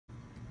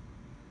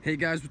Hey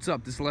guys, what's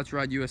up? This is Let's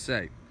Ride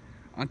USA.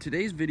 On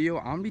today's video,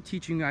 I'm going to be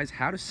teaching you guys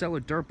how to sell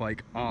a dirt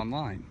bike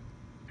online.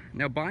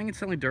 Now, buying and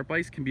selling dirt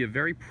bikes can be a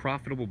very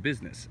profitable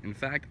business. In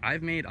fact,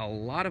 I've made a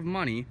lot of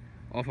money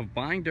off of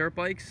buying dirt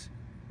bikes,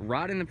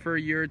 riding them for a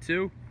year or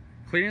two,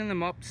 cleaning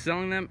them up,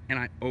 selling them, and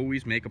I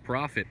always make a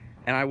profit.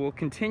 And I will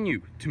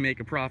continue to make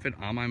a profit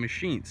on my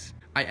machines.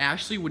 I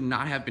actually would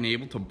not have been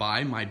able to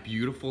buy my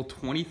beautiful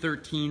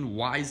 2013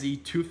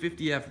 YZ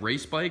 250F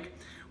race bike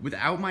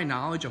without my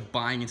knowledge of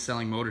buying and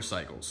selling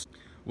motorcycles.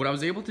 What I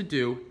was able to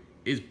do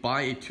is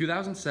buy a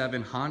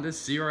 2007 Honda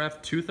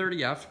CRF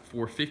 230F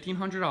for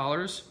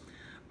 $1,500.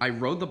 I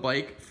rode the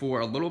bike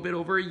for a little bit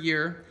over a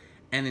year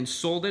and then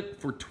sold it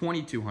for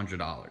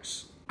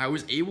 $2,200. I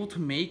was able to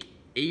make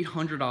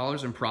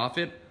 $800 in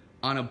profit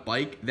on a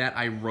bike that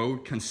I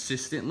rode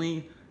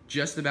consistently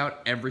just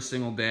about every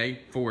single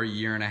day for a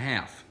year and a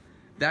half.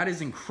 That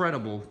is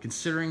incredible,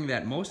 considering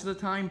that most of the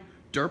time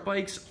dirt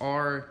bikes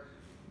are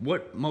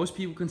what most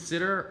people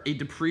consider a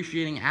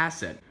depreciating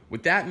asset.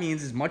 What that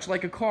means is, much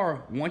like a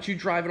car, once you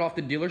drive it off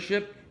the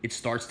dealership, it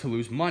starts to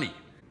lose money.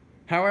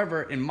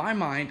 However, in my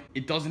mind,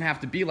 it doesn't have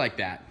to be like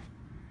that.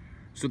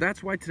 So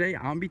that's why today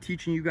I'm gonna be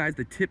teaching you guys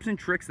the tips and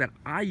tricks that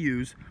I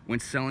use when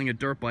selling a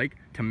dirt bike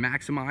to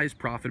maximize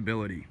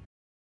profitability.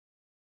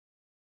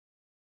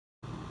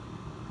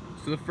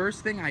 So the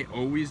first thing I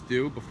always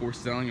do before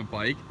selling a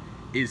bike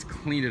is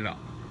clean it up.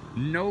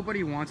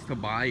 Nobody wants to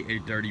buy a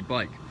dirty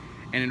bike.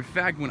 And in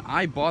fact, when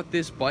I bought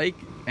this bike,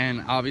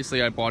 and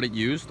obviously I bought it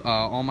used,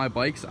 all my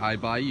bikes I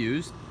buy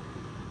used,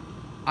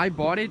 I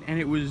bought it and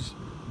it was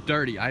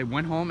dirty. I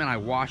went home and I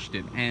washed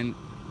it, and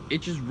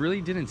it just really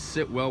didn't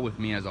sit well with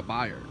me as a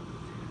buyer.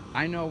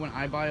 I know when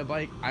I buy a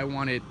bike, I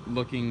want it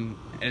looking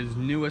as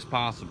new as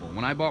possible.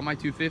 When I bought my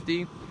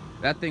 250,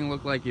 that thing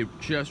looked like it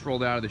just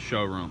rolled out of the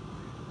showroom.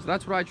 So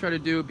that's what I try to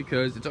do,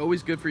 because it's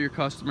always good for your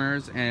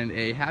customers, and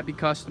a happy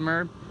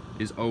customer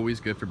is always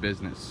good for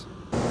business.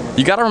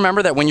 You gotta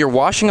remember that when you're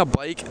washing a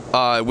bike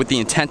with the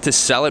intent to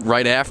sell it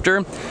right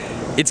after,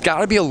 it's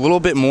gotta be a little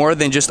bit more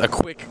than just a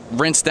quick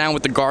rinse down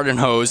with the garden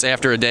hose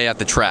after a day at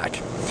the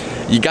track.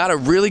 You gotta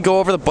really go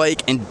over the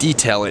bike and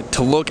detail it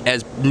to look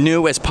as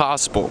new as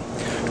possible.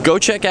 Go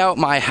check out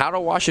my How to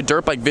Wash a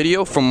Dirt Bike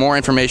video for more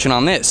information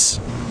on this.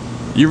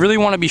 You really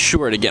want to be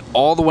sure to get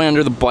all the way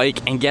under the bike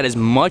and get as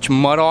much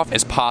mud off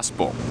as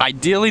possible.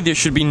 Ideally, there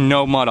should be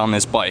no mud on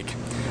this bike.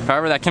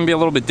 However, that can be a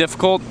little bit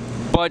difficult,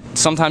 but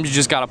sometimes you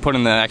just got to put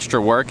in the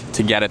extra work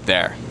to get it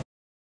there.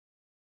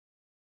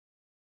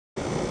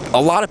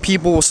 A lot of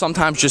people will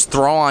sometimes just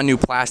throw on new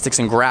plastics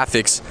and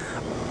graphics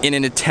in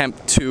an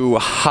attempt to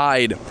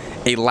hide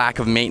a lack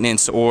of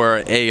maintenance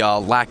or a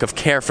lack of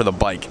care for the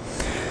bike.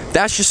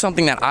 That's just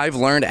something that I've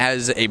learned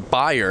as a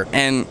buyer,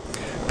 and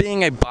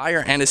being a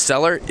buyer and a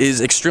seller is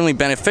extremely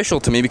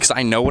beneficial to me because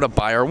I know what a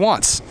buyer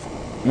wants.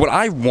 What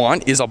I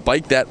want is a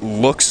bike that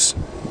looks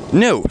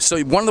new. So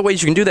one of the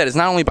ways you can do that is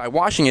not only by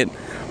washing it,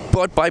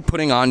 but by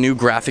putting on new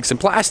graphics and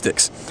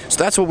plastics.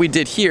 So that's what we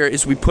did here,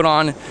 is we put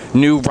on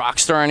new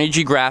Rockstar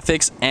Energy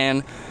graphics,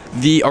 and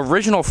the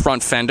original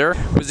front fender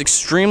was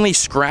extremely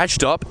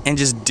scratched up and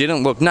just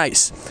didn't look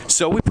nice.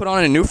 So we put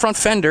on a new front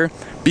fender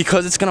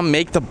because it's gonna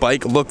make the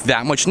bike look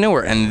that much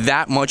newer and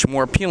that much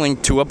more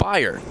appealing to a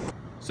buyer.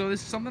 So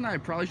this is something that I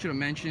probably should have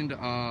mentioned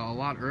a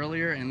lot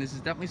earlier, and this is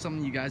definitely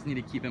something you guys need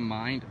to keep in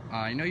mind.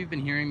 I know you've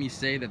been hearing me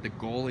say that the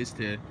goal is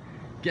to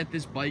get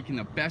this bike in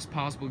the best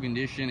possible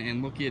condition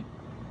and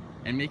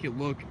make it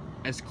look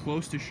as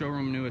close to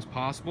showroom new as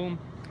possible.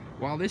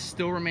 While this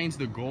still remains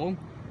the goal,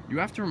 you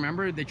have to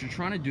remember that you're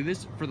trying to do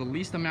this for the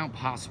least amount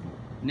possible.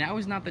 Now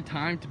is not the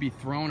time to be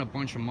throwing a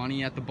bunch of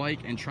money at the bike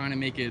and trying to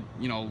make it,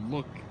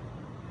 look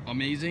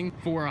amazing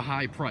for a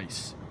high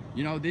price.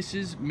 This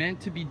is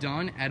meant to be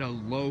done at a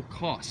low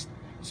cost.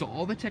 So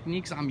all the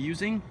techniques I'm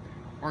using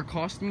are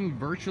costing me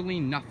virtually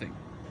nothing.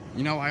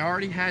 I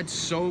already had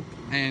soap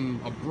and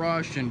a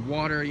brush and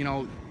water.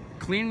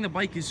 Cleaning the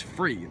bike is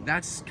free.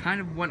 That's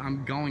kind of what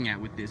I'm going at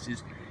with this.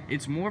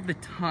 It's more of the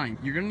time.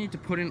 You're gonna need to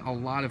put in a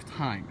lot of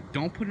time.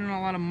 Don't put in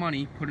a lot of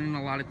money, put in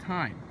a lot of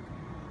time.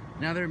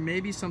 Now, there may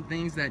be some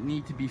things that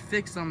need to be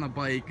fixed on the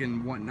bike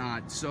and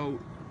whatnot. So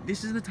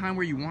this is the time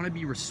where you wanna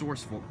be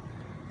resourceful.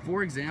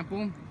 For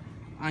example,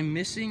 I'm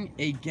missing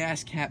a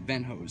gas cap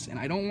vent hose, and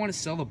I don't want to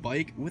sell the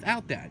bike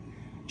without that,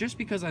 just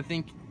because I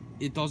think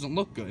it doesn't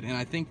look good, and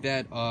I think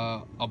that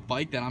a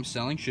bike that I'm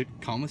selling should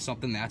come with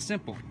something that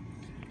simple.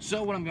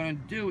 So what I'm going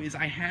to do is,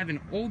 I have an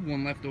old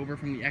one left over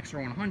from the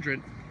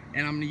XR100,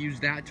 and I'm going to use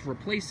that to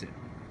replace it.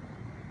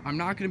 I'm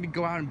not going to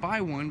go out and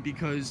buy one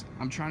because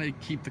I'm trying to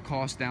keep the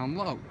cost down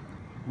low.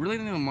 Really,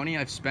 the money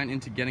I've spent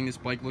into getting this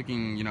bike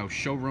looking,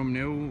 showroom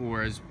new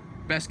or as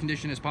best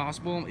condition as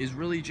possible is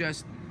really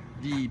just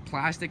the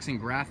plastics and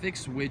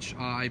graphics, which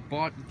I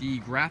bought the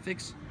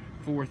graphics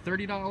for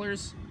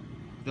 $30,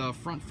 the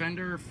front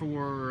fender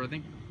for I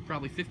think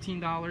probably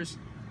 $15,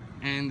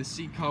 and the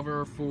seat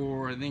cover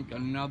for I think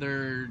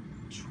another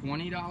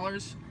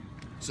 $20.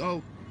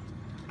 So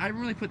I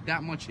didn't really put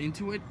that much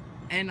into it,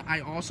 and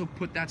I also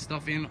put that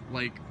stuff in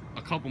like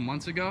a couple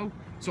months ago,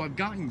 so I've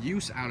gotten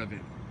use out of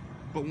it.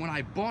 But when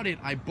I bought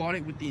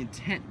it with the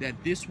intent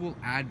that this will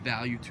add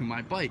value to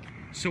my bike.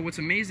 So what's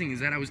amazing is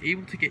that I was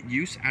able to get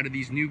use out of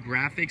these new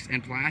graphics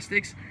and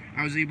plastics.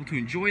 I was able to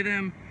enjoy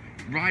them,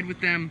 ride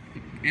with them,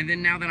 and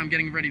then now that I'm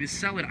getting ready to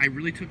sell it, I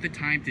really took the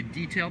time to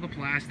detail the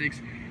plastics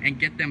and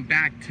get them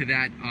back to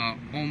that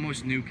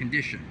almost new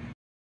condition.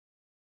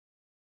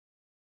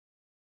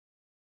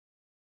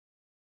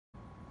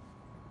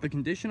 The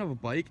condition of a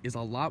bike is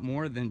a lot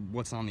more than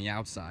what's on the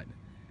outside.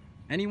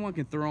 Anyone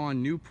can throw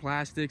on new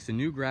plastics and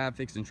new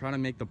graphics and try to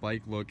make the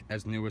bike look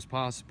as new as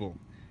possible.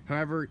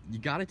 However, you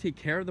got to take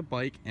care of the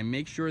bike and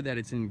make sure that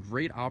it's in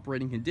great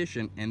operating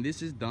condition, and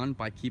this is done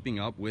by keeping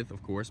up with,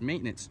 of course,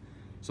 maintenance.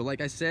 So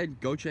like I said,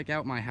 go check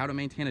out my How to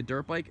Maintain a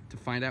Dirt Bike to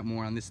find out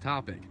more on this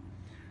topic.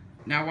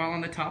 Now, while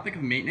on the topic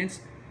of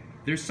maintenance,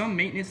 there's some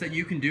maintenance that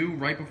you can do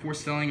right before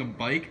selling a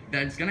bike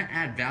that is going to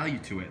add value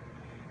to it.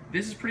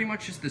 This is pretty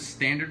much just the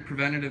standard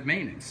preventative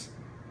maintenance.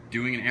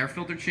 Doing an air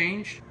filter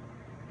change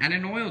and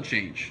an oil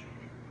change.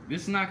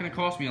 This is not going to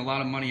cost me a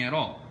lot of money at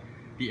all.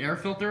 The air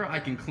filter I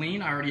can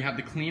clean. I already have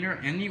the cleaner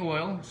and the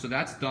oil, so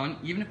that's done.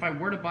 Even if I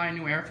were to buy a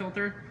new air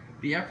filter,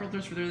 the air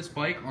filters for this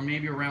bike are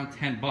maybe around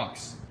 10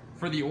 bucks.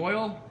 For the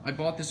oil, I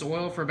bought this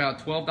oil for about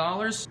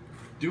 $12.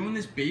 Doing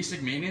this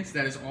basic maintenance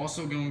that is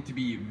also going to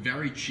be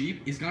very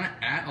cheap is going to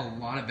add a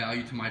lot of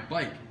value to my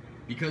bike,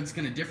 because it's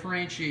going to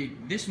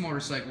differentiate this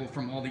motorcycle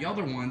from all the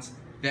other ones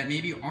that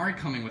maybe aren't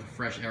coming with a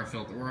fresh air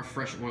filter or a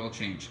fresh oil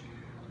change.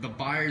 The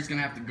buyer is going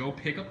to have to go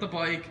pick up the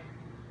bike,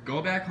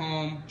 go back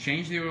home,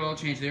 change the oil,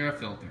 change the air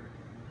filter.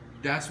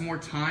 That's more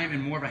time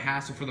and more of a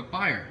hassle for the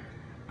buyer.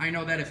 I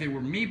know that if it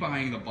were me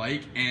buying the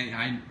bike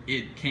and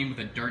it came with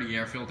a dirty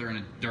air filter and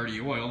a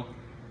dirty oil,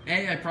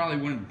 I probably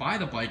wouldn't buy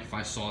the bike if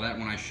I saw that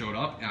when I showed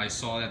up and I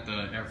saw that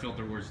the air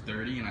filter was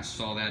dirty and I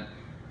saw that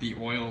the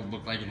oil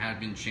looked like it had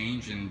been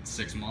changed in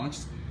 6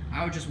 months.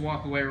 I would just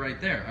walk away right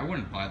there. I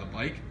wouldn't buy the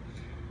bike.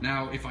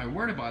 Now, if I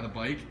were to buy the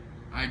bike,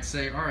 I'd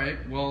say, all right,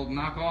 well,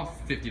 knock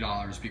off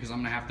 $50 because I'm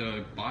gonna have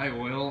to buy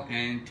oil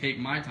and take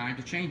my time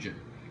to change it.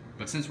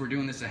 But since we're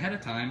doing this ahead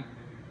of time,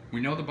 we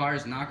know the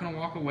buyer's not gonna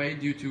walk away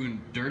due to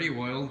dirty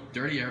oil,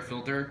 dirty air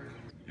filter,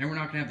 and we're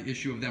not gonna have the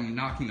issue of them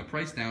knocking the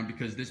price down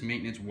because this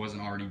maintenance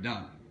wasn't already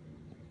done.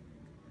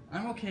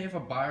 I'm okay if a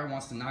buyer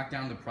wants to knock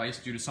down the price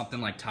due to something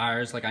like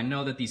tires. Like, I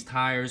know that these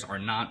tires are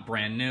not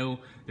brand new.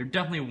 They're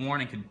definitely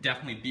worn and could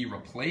definitely be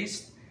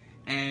replaced.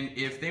 And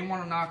if they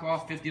want to knock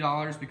off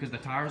 $50 because the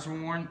tires are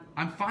worn,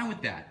 I'm fine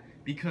with that,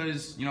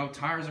 because, you know,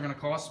 tires are going to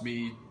cost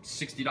me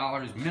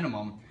 $60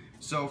 minimum.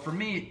 So for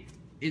me,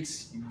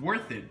 it's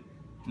worth it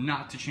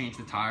not to change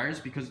the tires,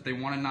 because if they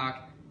want to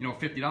knock, you know,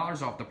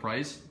 $50 off the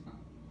price,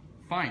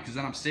 fine, because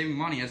then I'm saving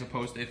money as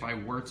opposed to if I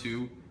were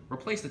to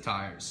replace the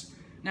tires.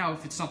 Now,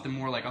 if it's something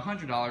more like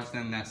 $100,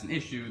 then that's an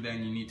issue,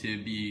 then you need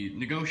to be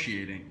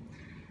negotiating.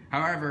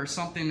 However,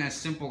 something as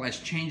simple as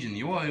changing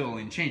the oil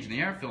and changing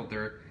the air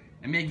filter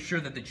and making sure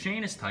that the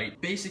chain is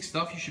tight, basic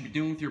stuff you should be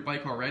doing with your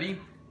bike already,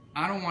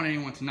 I don't want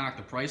anyone to knock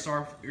the price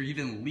off or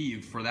even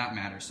leave for that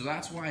matter. So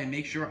that's why I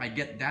make sure I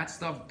get that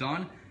stuff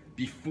done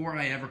before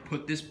I ever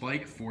put this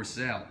bike for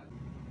sale.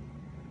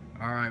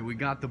 All right, we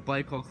got the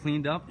bike all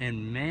cleaned up,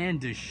 and man,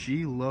 does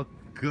she look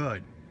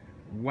good.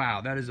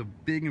 Wow, that is a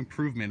big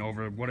improvement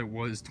over what it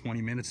was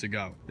 20 minutes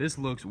ago. This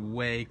looks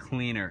way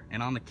cleaner,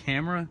 and on the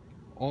camera,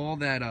 all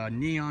that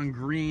neon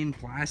green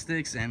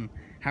plastics and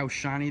how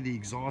shiny the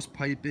exhaust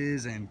pipe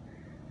is and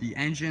the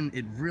engine,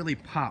 it really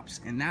pops,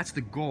 and that's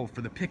the goal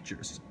for the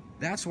pictures.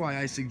 That's why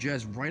I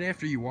suggest right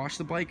after you wash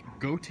the bike,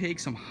 go take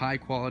some high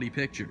quality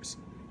pictures.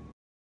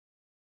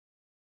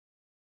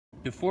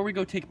 Before we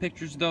go take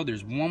pictures though,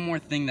 there's one more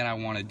thing that I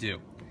want to do.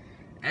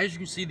 As you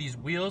can see, these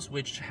wheels,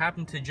 which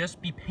happen to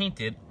just be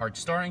painted, are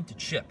starting to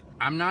chip.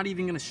 I'm not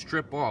even going to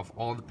strip off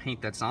all the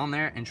paint that's on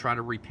there and try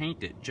to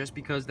repaint it, just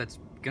because that's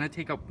going to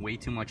take up way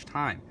too much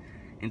time.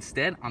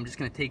 Instead, I'm just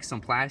going to take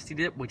some Plasti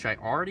Dip, which I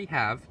already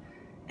have,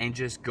 and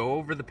just go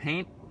over the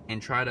paint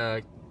and try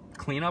to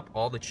clean up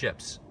all the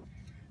chips.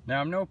 Now,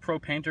 I'm no pro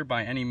painter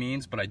by any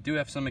means, but I do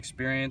have some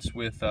experience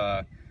with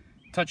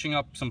touching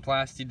up some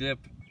Plasti Dip.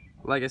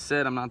 Like I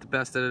said, I'm not the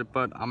best at it,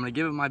 but I'm going to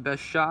give it my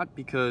best shot,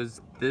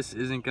 because this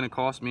isn't going to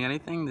cost me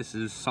anything. This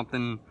is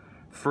something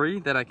free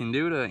that I can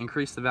do to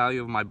increase the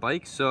value of my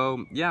bike.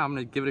 So yeah, I'm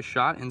going to give it a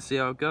shot and see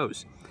how it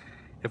goes.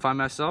 If I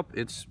mess up,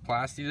 it's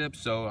Plasti Dip,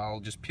 so I'll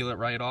just peel it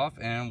right off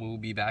and we'll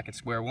be back at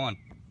square one.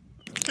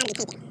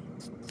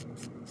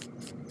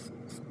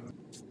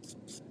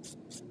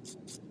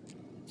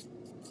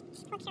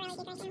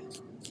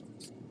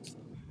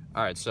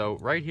 Alright, so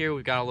right here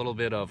we've got a little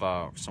bit of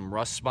some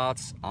rust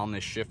spots on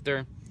this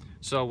shifter.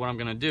 So what I'm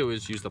going to do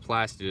is use the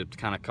Plasti Dip to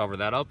kind of cover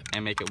that up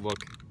and make it look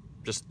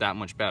just that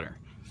much better.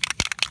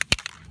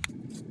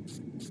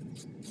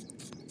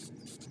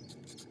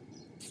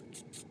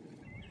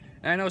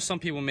 And I know some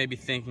people may be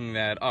thinking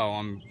that, oh,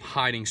 I'm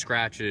hiding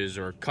scratches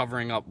or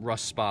covering up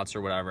rust spots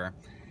or whatever.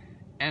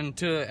 And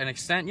to an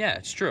extent, yeah,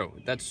 it's true.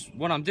 That's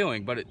what I'm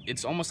doing, but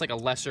it's almost like a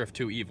lesser of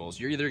two evils.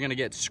 You're either going to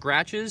get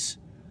scratches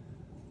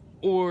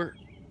or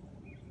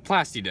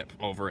Plasti Dip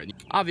over it.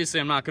 Obviously,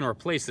 I'm not going to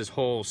replace this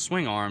whole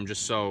swing arm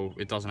just so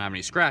it doesn't have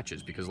any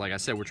scratches, because like I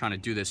said, we're trying to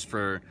do this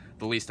for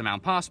the least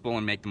amount possible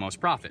and make the most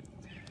profit.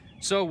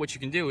 So what you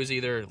can do is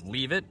either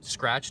leave it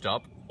scratched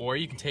up, or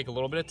you can take a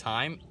little bit of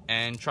time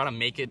and try to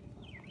make it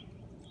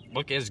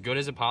look as good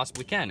as it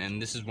possibly can,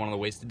 and this is one of the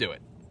ways to do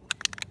it.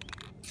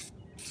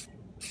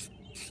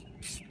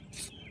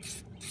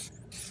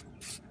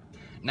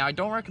 Now, I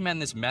don't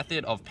recommend this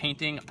method of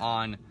painting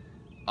on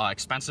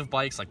expensive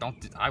bikes. Like,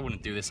 I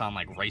wouldn't do this on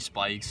like race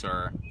bikes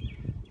or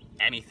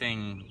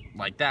anything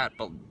like that,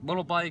 but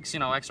little bikes,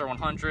 you know,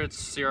 XR100s,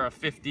 Sierra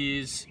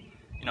 50s,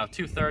 you know,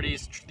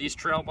 230s, these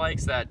trail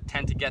bikes that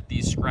tend to get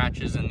these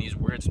scratches and these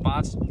weird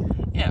spots,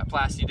 yeah,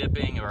 plasti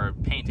dipping or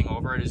painting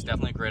over it is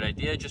definitely a great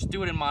idea. Just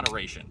do it in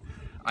moderation.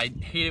 I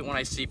hate it when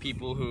I see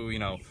people who, you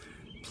know,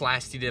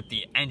 plasti dip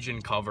the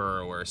engine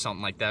cover or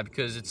something like that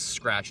because it's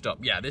scratched up.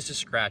 Yeah, this is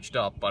scratched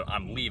up, but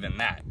I'm leaving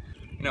that.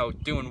 You know,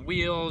 doing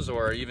wheels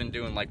or even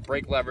doing like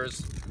brake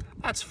levers,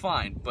 that's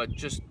fine, but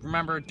just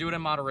remember, do it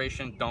in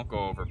moderation, don't go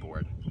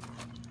overboard.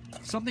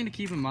 Something to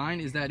keep in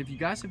mind is that if you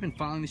guys have been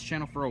following this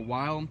channel for a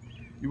while,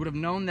 you would have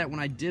known that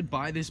when I did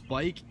buy this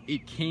bike,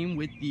 it came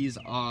with these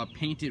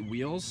painted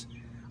wheels.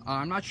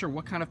 I'm not sure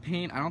what kind of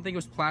paint. I don't think it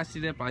was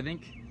plasti dip. I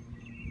think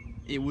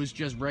it was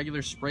just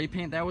regular spray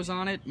paint that was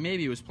on it.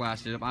 Maybe it was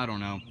plasti dip, I don't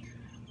know.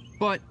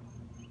 But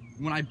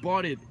when I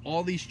bought it,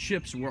 all these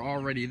chips were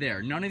already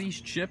there. None of these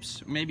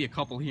chips, maybe a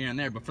couple here and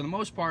there, but for the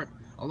most part,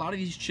 a lot of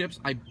these chips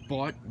I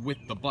bought with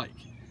the bike.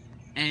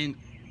 And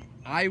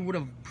I would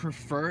have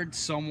preferred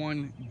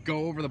someone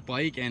go over the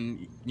bike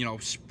and, you know,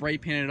 spray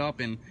paint it up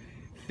and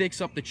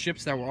fix up the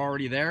chips that were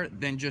already there,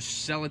 then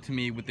just sell it to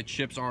me with the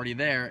chips already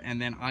there,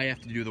 and then I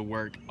have to do the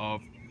work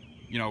of,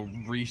 you know,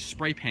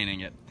 re-spray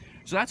painting it.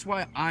 So that's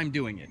why I'm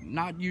doing it.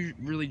 Not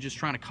really just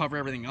trying to cover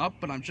everything up,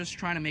 but I'm just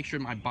trying to make sure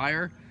my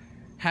buyer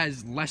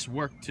has less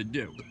work to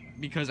do.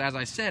 Because as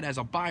I said, as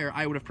a buyer,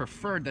 I would have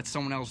preferred that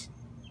someone else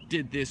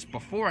did this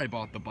before I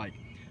bought the bike.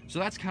 So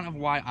that's kind of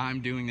why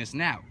I'm doing this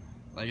now.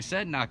 Like I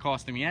said, not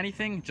costing me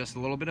anything, just a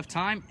little bit of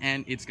time,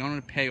 and it's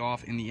going to pay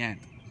off in the end.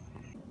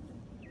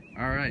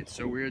 Alright,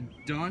 so we're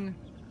done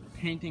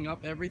painting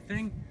up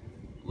everything.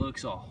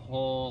 Looks a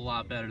whole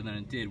lot better than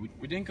it did.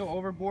 We didn't go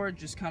overboard,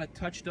 just kind of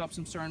touched up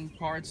some certain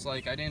parts.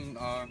 Like I didn't,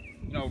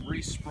 you know,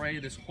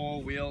 respray this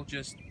whole wheel,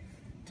 just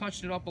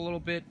touched it up a little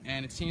bit,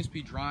 and it seems to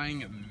be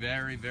drying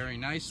very, very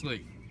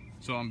nicely.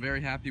 So I'm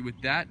very happy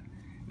with that.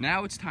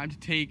 Now it's time to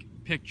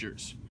take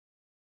pictures.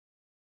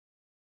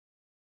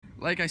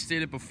 Like I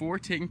stated before,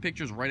 taking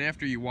pictures right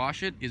after you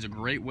wash it is a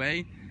great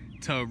way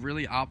to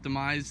really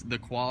optimize the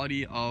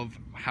quality of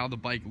how the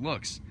bike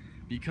looks,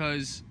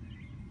 because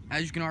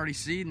as you can already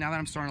see, now that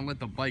I'm starting to let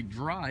the bike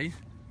dry,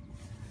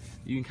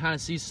 you can kind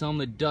of see some of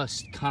the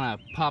dust kind of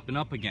popping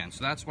up again.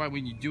 So that's why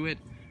when you do it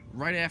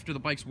right after the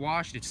bike's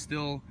washed, it's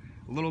still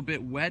a little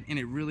bit wet and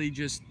it really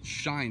just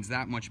shines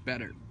that much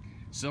better.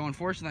 So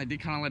unfortunately, I did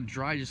kind of let it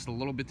dry just a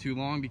little bit too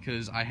long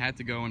because I had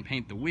to go and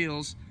paint the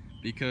wheels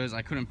because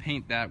I couldn't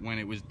paint that when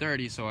it was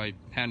dirty, so I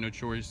had no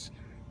choice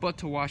but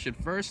to wash it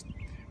first.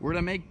 We're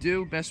gonna make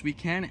do best we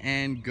can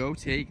and go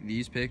take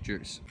these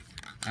pictures.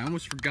 I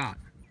almost forgot.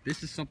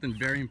 This is something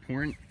very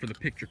important for the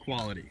picture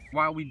quality.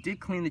 While we did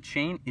clean the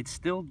chain, it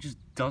still just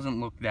doesn't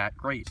look that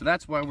great. So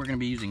that's why we're gonna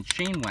be using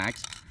chain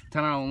wax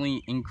to not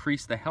only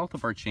increase the health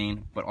of our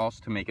chain, but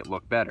also to make it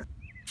look better.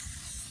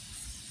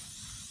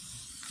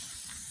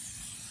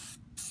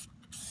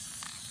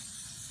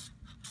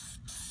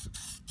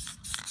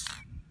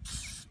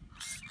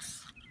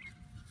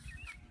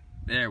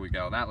 There we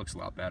go, that looks a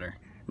lot better.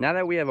 Now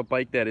that we have a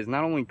bike that is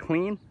not only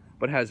clean,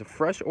 but has a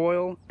fresh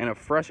oil and a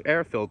fresh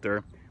air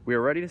filter, we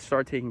are ready to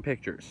start taking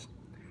pictures.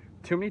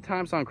 Too many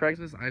times on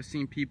Craigslist, I've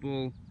seen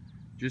people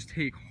just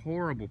take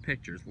horrible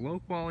pictures, low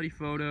quality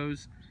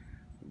photos,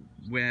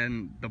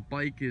 when the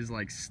bike is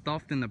like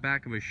stuffed in the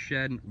back of a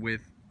shed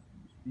with,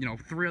 you know,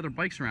 3 other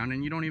bikes around,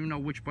 and you don't even know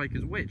which bike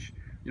is which.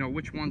 You know,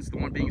 which one's the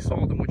one being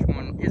sold and which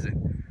one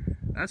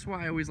isn't. That's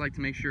why I always like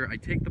to make sure I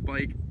take the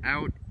bike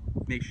out,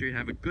 make sure you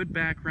have a good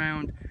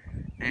background,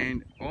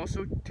 and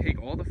also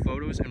take all the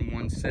photos in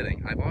one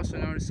sitting. I've also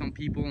noticed some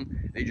people,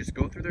 they just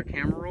go through their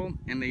camera roll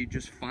and they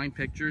just find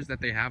pictures that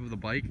they have of the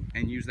bike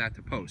and use that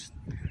to post.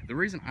 The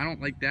reason I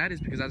don't like that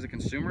is because as a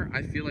consumer,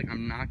 I feel like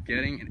I'm not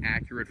getting an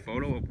accurate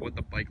photo of what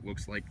the bike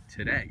looks like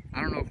today.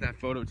 I don't know if that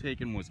photo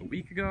taken was a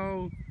week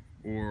ago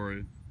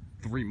or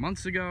 3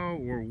 months ago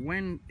or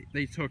when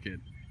they took it.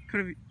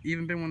 Could have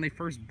even been when they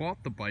first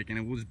bought the bike and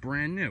it was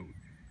brand new.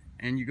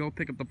 And you go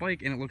pick up the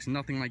bike and it looks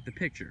nothing like the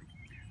picture.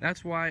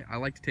 That's why I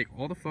like to take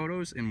all the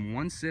photos in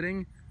one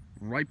sitting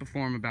right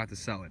before I'm about to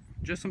sell it.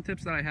 Just some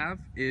tips that I have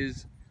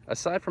is,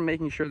 aside from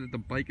making sure that the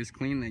bike is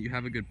clean, that you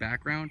have a good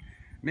background,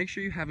 make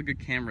sure you have a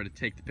good camera to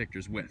take the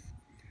pictures with.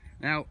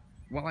 Now,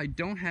 while I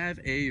don't have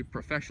a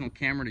professional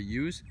camera to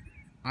use,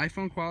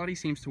 iPhone quality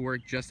seems to work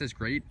just as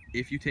great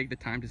if you take the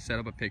time to set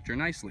up a picture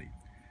nicely.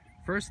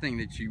 First thing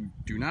that you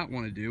do not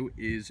want to do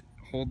is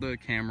hold the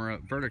camera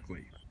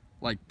vertically,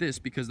 like this,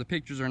 because the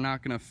pictures are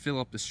not going to fill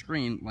up the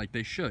screen like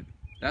they should.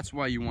 That's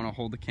why you want to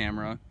hold the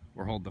camera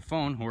or hold the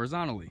phone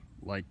horizontally,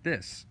 like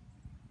this.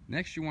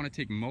 Next, you want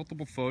to take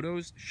multiple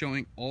photos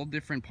showing all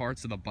different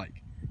parts of the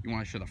bike. You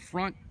want to show the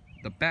front,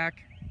 the back,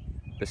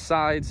 the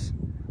sides,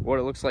 what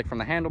it looks like from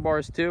the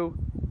handlebars too.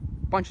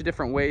 A bunch of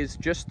different ways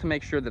just to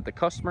make sure that the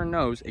customer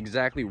knows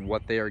exactly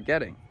what they are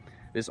getting.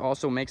 This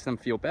also makes them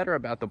feel better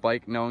about the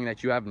bike knowing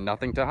that you have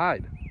nothing to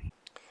hide.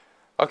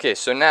 Okay,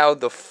 so now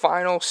the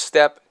final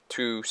step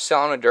to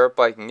selling a dirt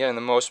bike and getting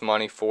the most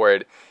money for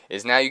it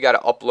is now you got to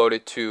upload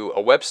it to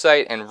a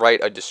website and write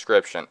a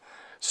description.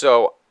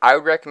 So I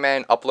would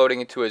recommend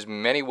uploading it to as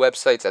many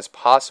websites as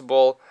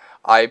possible.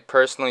 I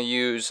personally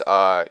use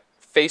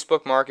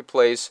Facebook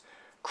Marketplace,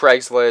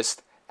 Craigslist,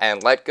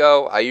 and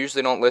Letgo. I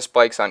usually don't list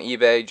bikes on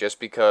eBay just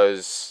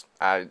because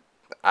I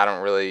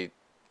don't really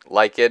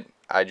like it.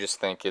 I just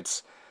think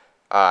it's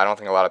I don't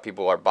think a lot of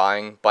people are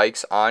buying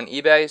bikes on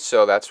eBay,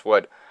 so that's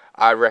what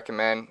I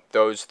recommend.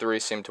 Those three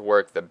seem to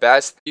work the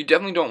best. You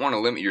definitely don't want to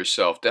limit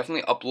yourself.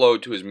 Definitely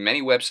upload to as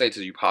many websites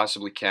as you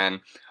possibly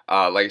can.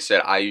 Like I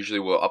said, I usually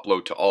will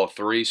upload to all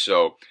three,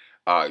 so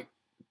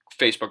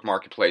Facebook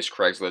Marketplace,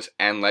 Craigslist,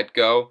 and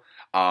Letgo,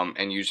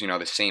 and use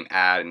the same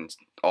ad and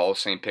all the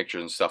same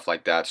pictures and stuff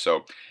like that.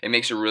 So it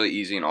makes it really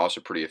easy and also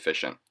pretty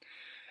efficient.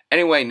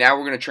 Anyway, now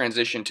we're going to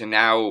transition to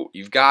now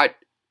you've got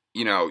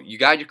you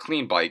got your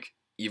clean bike,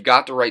 you've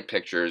got the right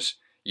pictures,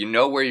 you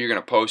know where you're going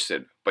to post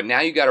it, but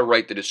now you got to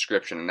write the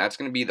description, and that's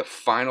going to be the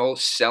final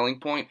selling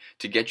point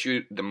to get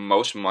you the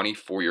most money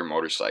for your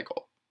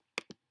motorcycle.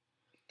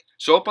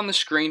 So up on the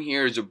screen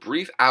here is a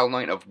brief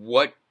outline of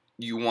what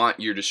you want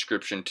your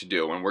description to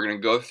do, and we're going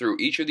to go through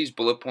each of these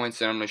bullet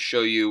points, and I'm going to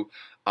show you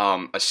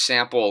a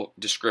sample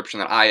description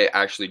that I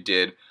actually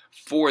did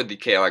for the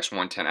KLX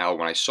 110L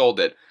when I sold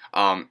it,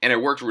 and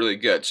it worked really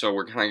good. So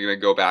we're kind of going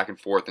to go back and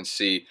forth and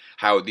see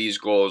how these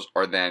goals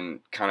are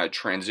then kind of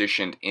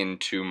transitioned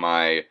into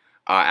my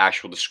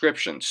actual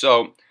description.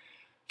 So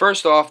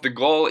first off, the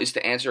goal is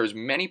to answer as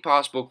many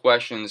possible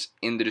questions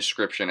in the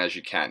description as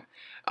you can.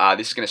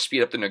 This is going to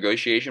speed up the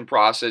negotiation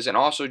process and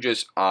also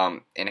just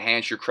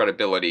enhance your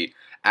credibility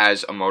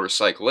as a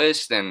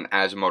motorcyclist and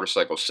as a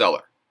motorcycle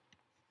seller.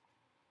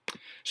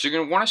 So you're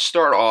going to want to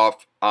start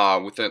off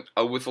with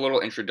a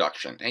little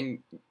introduction, and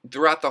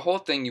throughout the whole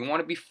thing you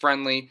want to be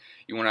friendly,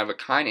 you want to have a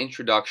kind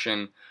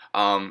introduction,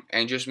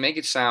 and just make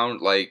it sound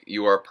like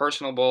you are a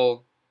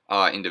personable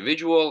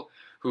individual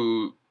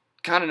who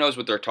kind of knows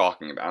what they're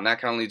talking about. And that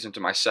kind of leads into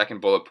my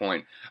second bullet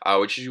point,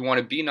 which is you want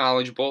to be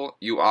knowledgeable.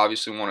 You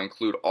obviously want to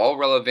include all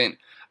relevant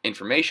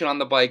information on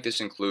the bike.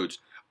 This includes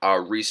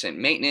recent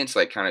maintenance,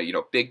 like kind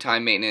of big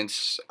time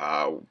maintenance.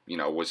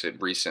 Was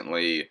it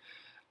recently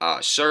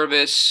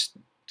serviced?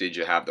 Did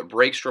you have the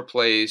brakes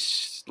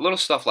replaced? Little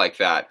stuff like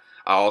that.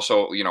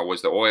 Also,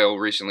 was the oil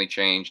recently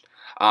changed?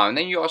 And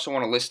then you also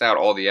want to list out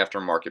all the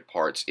aftermarket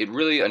parts. It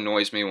really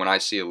annoys me when I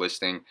see a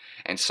listing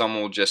and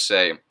someone will just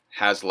say,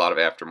 has a lot of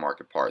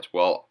aftermarket parts.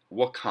 Well,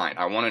 what kind?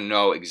 I want to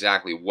know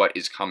exactly what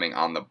is coming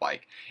on the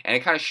bike. And it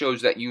kind of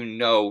shows that you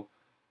know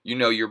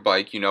your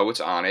bike, you know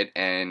what's on it,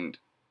 and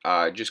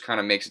just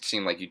kind of makes it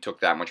seem like you took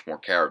that much more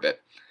care of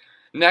it.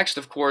 Next,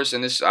 of course,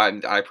 and this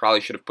I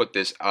probably should have put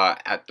this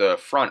at the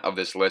front of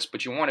this list,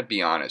 but you want to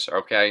be honest,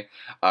 okay?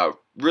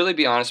 Really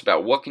be honest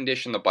about what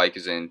condition the bike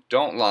is in.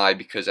 Don't lie,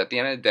 because at the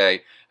end of the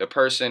day, the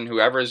person,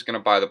 whoever is going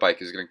to buy the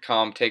bike, is going to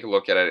come, take a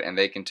look at it, and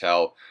they can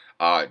tell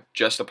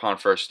just upon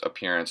first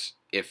appearance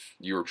if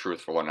you were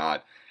truthful or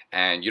not.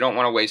 And you don't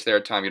want to waste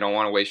their time, you don't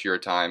want to waste your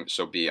time,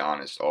 so be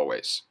honest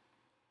always.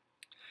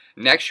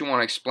 Next, you want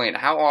to explain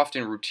how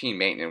often routine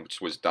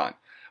maintenance was done.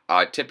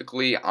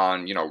 Typically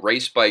on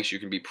race bikes, you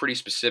can be pretty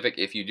specific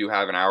if you do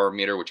have an hour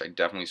meter, which I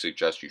definitely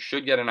suggest you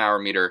should get an hour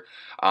meter.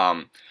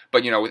 But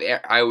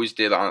I always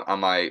did on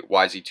my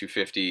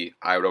YZ250,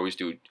 I would always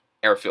do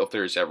air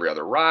filters every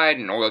other ride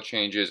and oil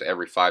changes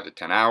every 5 to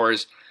 10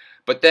 hours.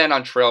 But then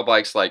on trail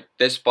bikes like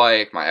this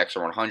bike, my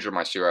XR100,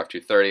 my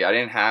CRF230, I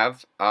didn't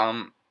have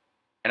an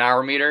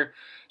hour meter.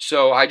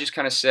 So I just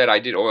kind of said I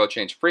did oil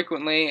change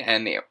frequently,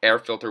 and the air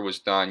filter was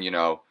done,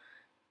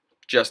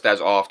 just as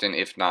often,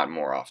 if not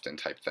more often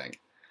type thing.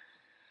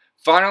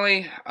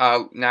 Finally,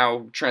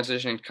 now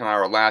transitioning to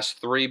our last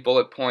three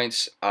bullet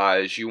points,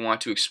 is you want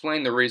to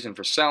explain the reason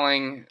for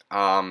selling.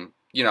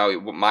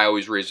 My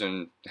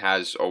reason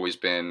has always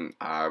been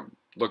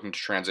looking to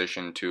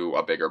transition to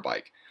a bigger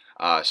bike.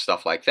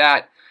 Stuff like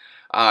that.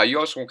 You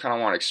also kind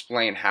of want to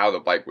explain how the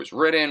bike was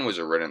ridden. Was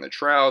it ridden in the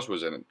trails?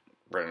 Was it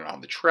ridden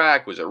on the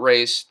track? Was it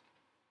raced?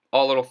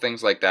 All little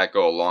things like that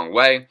go a long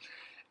way.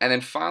 And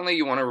then finally,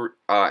 you want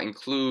to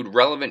include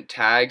relevant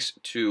tags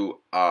to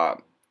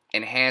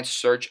enhance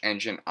search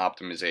engine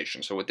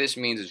optimization. So what this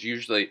means is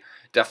usually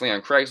definitely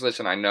on Craigslist,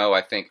 and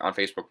I think on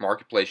Facebook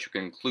Marketplace, you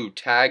can include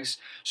tags.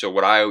 So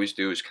what I always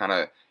do is kind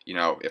of,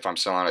 if I'm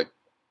selling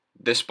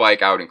this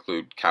bike, I would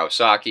include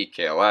Kawasaki,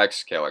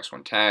 KLX, KLX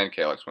 110,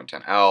 KLX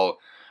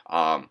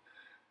 110L,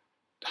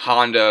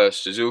 Honda,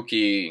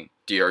 Suzuki,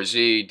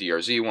 DRZ,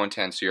 DRZ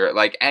 110, Sierra,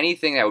 like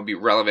anything that would be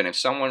relevant if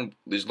someone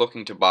is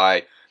looking to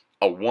buy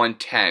a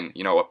 110,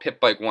 you know, a pit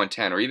bike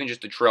 110, or even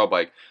just a trail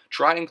bike,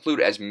 try to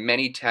include as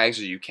many tags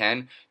as you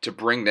can to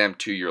bring them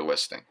to your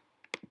listing.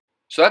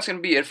 So that's going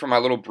to be it for my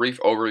little brief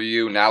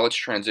overview. Now let's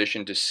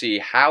transition to see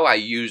how I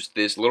use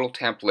this little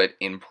template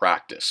in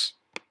practice.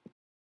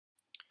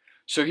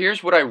 So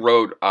here's what I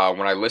wrote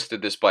when I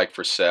listed this bike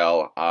for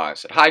sale. I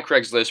said, "Hi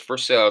Craigslist, for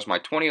sale is my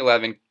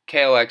 2011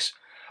 KLX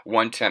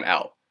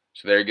 110L."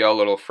 So there you go, a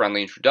little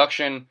friendly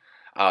introduction.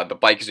 The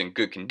bike is in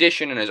good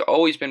condition and has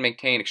always been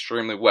maintained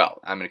extremely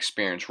well. I'm an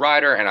experienced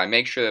rider and I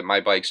make sure that my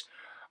bikes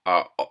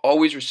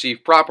always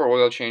receive proper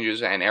oil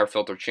changes and air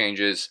filter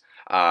changes.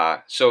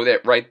 So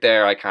that right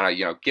there I kind of,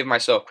 you know, give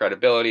myself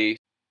credibility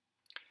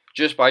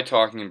just by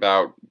talking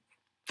about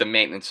the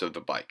maintenance of the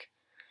bike.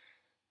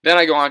 Then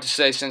I go on to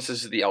say, since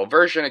this is the L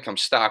version, it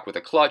comes stock with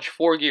a clutch,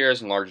 4 gears,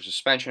 and larger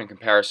suspension in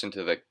comparison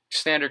to the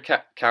standard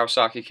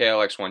Kawasaki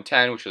KLX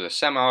 110, which is a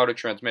semi-auto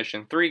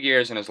transmission, 3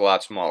 gears, and is a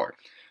lot smaller.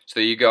 So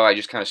there you go, I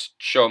just kind of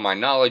show my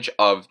knowledge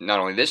of not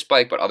only this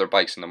bike, but other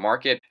bikes in the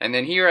market. And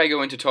then here I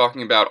go into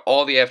talking about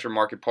all the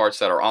aftermarket parts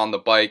that are on the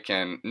bike,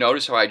 and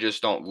notice how I just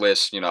don't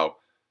list, you know,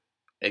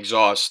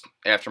 exhaust,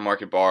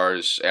 aftermarket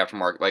bars,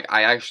 aftermarket, like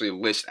I actually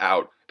list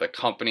out the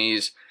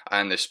companies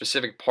and the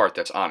specific part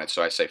that's on it.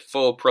 So I say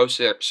full Pro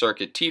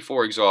Circuit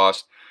T4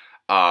 exhaust,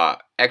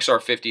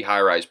 XR50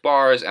 high-rise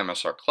bars,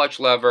 MSR clutch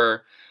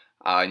lever,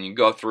 and you can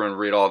go through and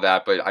read all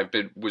that, but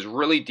was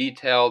really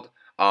detailed,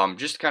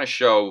 just to kind of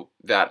show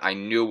that I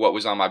knew what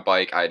was on my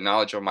bike, I had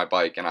knowledge of my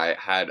bike, and I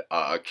had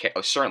a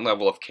certain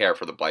level of care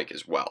for the bike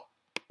as well.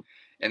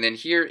 And then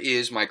here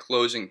is my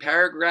closing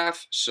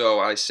paragraph. So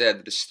I said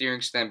that the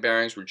steering stem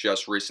bearings were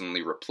just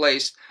recently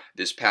replaced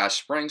this past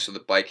spring, so the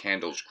bike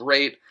handles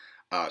great.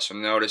 So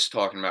notice,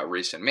 talking about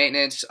recent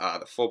maintenance,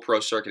 the full Pro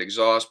Circuit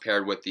exhaust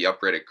paired with the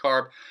upgraded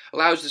carb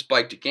allows this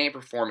bike to gain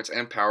performance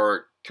and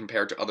power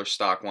compared to other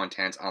stock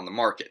 110s on the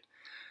market.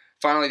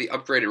 Finally, the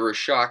upgraded rear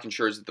shock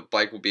ensures that the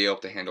bike will be able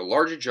to handle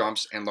larger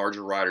jumps and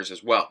larger riders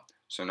as well.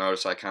 So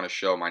notice I kind of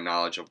show my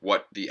knowledge of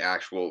what the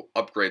actual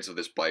upgrades of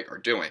this bike are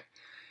doing.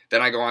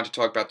 Then I go on to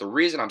talk about the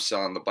reason I'm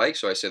selling the bike.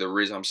 So I say the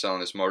reason I'm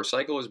selling this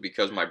motorcycle is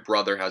because my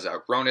brother has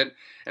outgrown it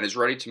and is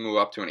ready to move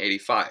up to an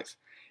 85.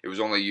 It was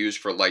only used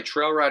for light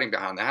trail riding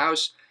behind the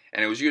house,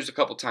 and it was used a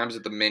couple times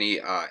at the mini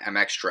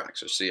MX track.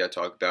 So see, I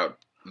talk about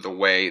the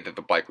way that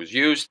the bike was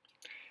used.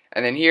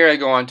 And then here I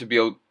go on to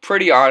be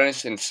pretty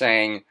honest in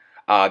saying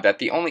that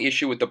the only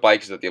issue with the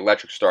bike is that the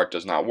electric start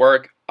does not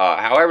work.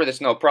 However,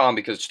 that's no problem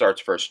because it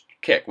starts first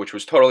kick, which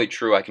was totally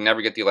true. I can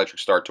never get the electric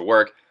start to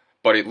work,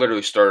 but it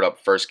literally started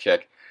up first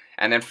kick.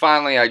 And then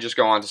finally, I just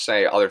go on to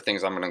say other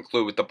things I'm going to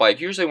include with the bike.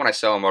 Usually when I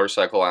sell a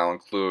motorcycle, I'll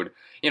include,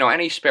 you know,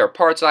 any spare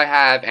parts I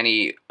have,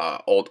 any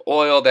old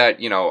oil that,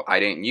 you know, I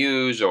didn't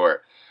use,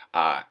 or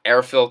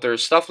air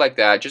filters, stuff like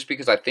that, just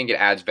because I think it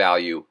adds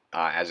value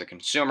as a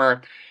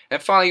consumer.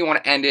 And finally, you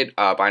want to end it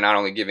by not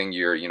only giving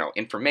your, you know,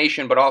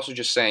 information, but also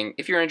just saying,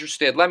 if you're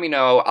interested, let me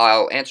know.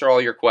 I'll answer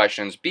all your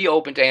questions. Be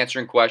open to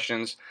answering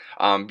questions,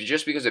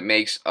 just because it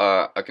makes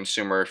a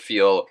consumer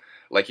feel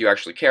like you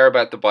actually care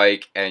about the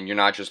bike and you're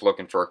not just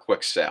looking for a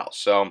quick sale.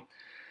 So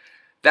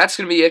that's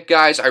going to be it,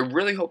 guys. I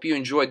really hope you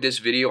enjoyed this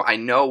video. I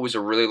know it was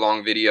a really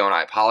long video and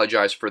I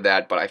apologize for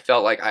that, but I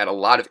felt like I had a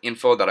lot of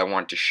info that I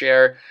wanted to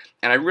share.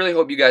 And I really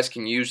hope you guys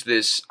can use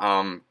this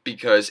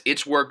because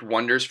it's worked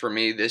wonders for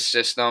me, this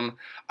system.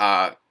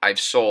 I've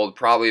sold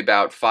probably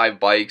about 5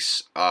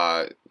 bikes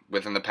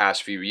within the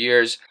past few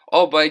years.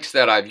 All bikes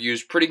that I've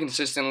used pretty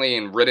consistently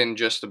and ridden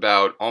just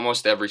about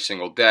almost every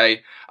single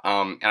day.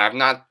 And I've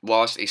not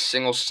lost a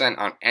single cent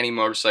on any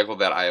motorcycle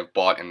that I have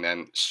bought and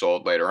then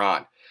sold later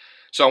on.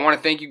 So I want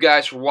to thank you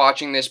guys for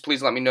watching this.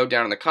 Please let me know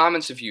down in the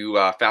comments if you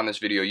found this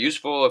video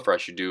useful, if I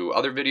should do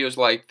other videos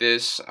like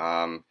this.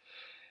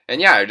 And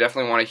yeah, I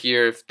definitely want to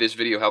hear if this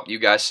video helped you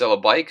guys sell a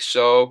bike.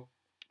 So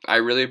I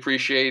really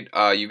appreciate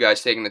you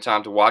guys taking the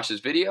time to watch this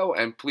video.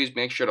 And please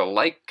make sure to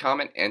like,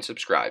 comment, and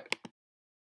subscribe.